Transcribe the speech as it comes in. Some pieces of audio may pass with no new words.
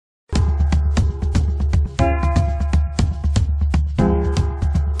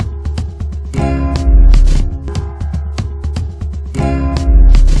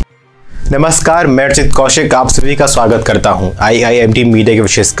नमस्कार, मैं अर्चित कौशिक आप सभी का स्वागत करता हूं IIMT मीडिया के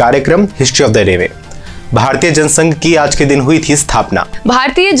विशेष कार्यक्रम हिस्ट्री ऑफ द डे में। भारतीय जनसंघ की आज के दिन हुई थी स्थापना।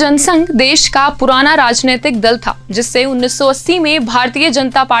 भारतीय जनसंघ देश का पुराना राजनीतिक दल था जिससे 1980 में भारतीय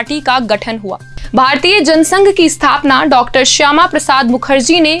जनता पार्टी का गठन हुआ। भारतीय जनसंघ की स्थापना डॉक्टर श्यामा प्रसाद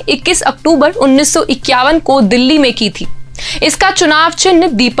मुखर्जी ने 21 अक्टूबर 1951 को दिल्ली में की थी। इसका चुनाव चिन्ह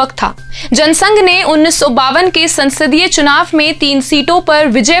दीपक था। जनसंघ ने 1952 के संसदीय चुनाव में 3 सीटों पर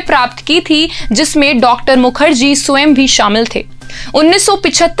विजय प्राप्त की थी, जिसमें डॉक्टर मुखर्जी स्वयं भी शामिल थे।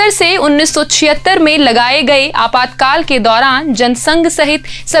 1975 से 1976 में लगाए गए आपातकाल के दौरान जनसंघ सहित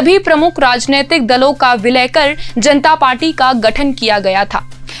सभी प्रमुख राजनीतिक दलों का विलय कर जनता पार्टी का गठन किया गया था,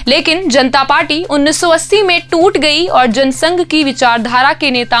 लेकिन जनता पार्टी 1980 में टूट गई और जनसंघ की विचारधारा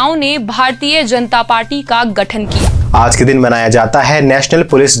के नेताओं ने भारतीय जनता पार्टी का गठन किया। आज के दिन मनाया जाता है नेशनल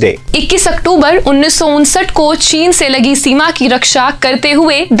पुलिस डे। 21 अक्टूबर 1959 को चीन से लगी सीमा की रक्षा करते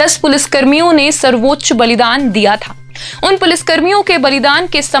हुए 10 पुलिसकर्मियों ने सर्वोच्च बलिदान दिया था। उन पुलिसकर्मियों के बलिदान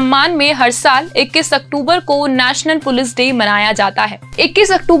के सम्मान में हर साल 21 अक्टूबर को नेशनल पुलिस डे मनाया जाता है।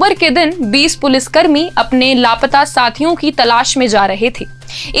 21 अक्टूबर के दिन 20 पुलिसकर्मी अपने लापता साथियों की तलाश में जा रहे थे।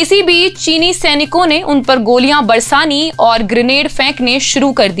 इसी बीच चीनी सैनिकों ने उन पर गोलियां बरसानी और ग्रेनेड फेंकने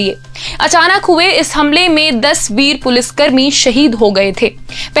शुरू कर दिए। अचानक हुए इस हमले में 10 वीर पुलिसकर्मी शहीद हो गए थे।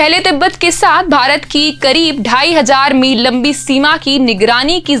 पहले तिब्बत के साथ भारत की करीब 2500 मील लंबी सीमा की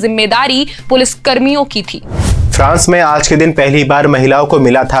निगरानी की जिम्मेदारी पुलिसकर्मियों की थी। फ्रांस में आज के दिन पहली बार महिलाओं को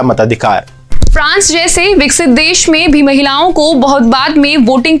मिला था मताधिकार। फ्रांस जैसे विकसित देश में भी महिलाओं को बहुत बाद में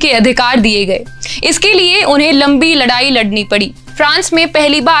वोटिंग के अधिकार दिए गए। इसके लिए उन्हें लंबी लड़ाई लड़नी पड़ी। फ्रांस में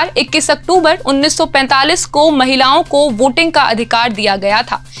पहली बार 21 अक्टूबर 1945 को महिलाओं को वोटिंग का अधिकार दिया गया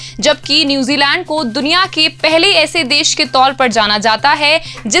था, जबकि न्यूजीलैंड को दुनिया के पहले ऐसे देश के तौर पर जाना जाता है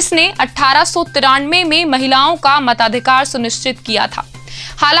जिसने 1893 में महिलाओं का मताधिकार सुनिश्चित किया था।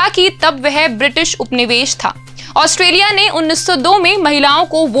 हालांकि तब वह ब्रिटिश उपनिवेश था। ऑस्ट्रेलिया ने 1902 में महिलाओं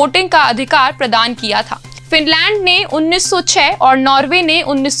को वोटिंग का अधिकार प्रदान किया था। फिनलैंड ने 1906 और नॉर्वे ने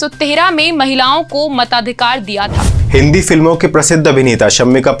 1913 में महिलाओं को मताधिकार दिया था। हिंदी फिल्मों के प्रसिद्ध अभिनेता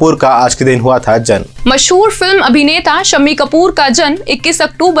शम्मी कपूर का आज के दिन हुआ था जन्म। मशहूर फिल्म अभिनेता शम्मी कपूर का जन्म 21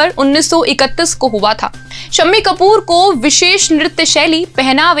 अक्टूबर 1931 को हुआ था। शम्मी कपूर को विशेष नृत्य शैली,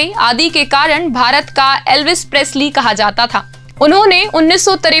 पहनावे आदि के कारण भारत का एल्विस प्रेस्ली कहा जाता था। उन्होंने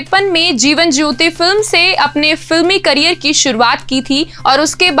 1953 में जीवन ज्योति फिल्म से अपने फिल्मी करियर की शुरुआत की थी और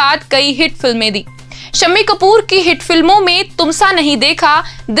उसके बाद कई हिट फिल्में दी। शम्मी कपूर की हिट फिल्मों में तुम सा नहीं देखा,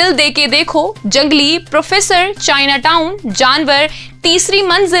 दिल दे के देखो, जंगली, प्रोफेसर, चाइना टाउन, जानवर, तीसरी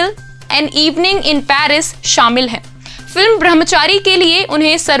मंजिल, एन इवनिंग इन पेरिस शामिल हैं। फिल्म ब्रह्मचारी के लिए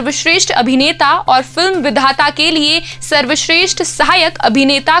उन्हें सर्वश्रेष्ठ अभिनेता और फिल्म विधाता के लिए सर्वश्रेष्ठ सहायक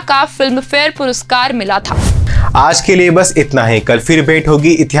अभिनेता का फिल्म फेयर पुरस्कार मिला था। आज के लिए बस इतना ही। कल फिर भेंट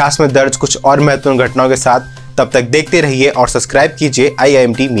होगी इतिहास में दर्ज कुछ और महत्वपूर्ण घटनाओं के साथ। तब तक देखते रहिए और सब्सक्राइब कीजिए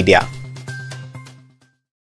IIMT मीडिया।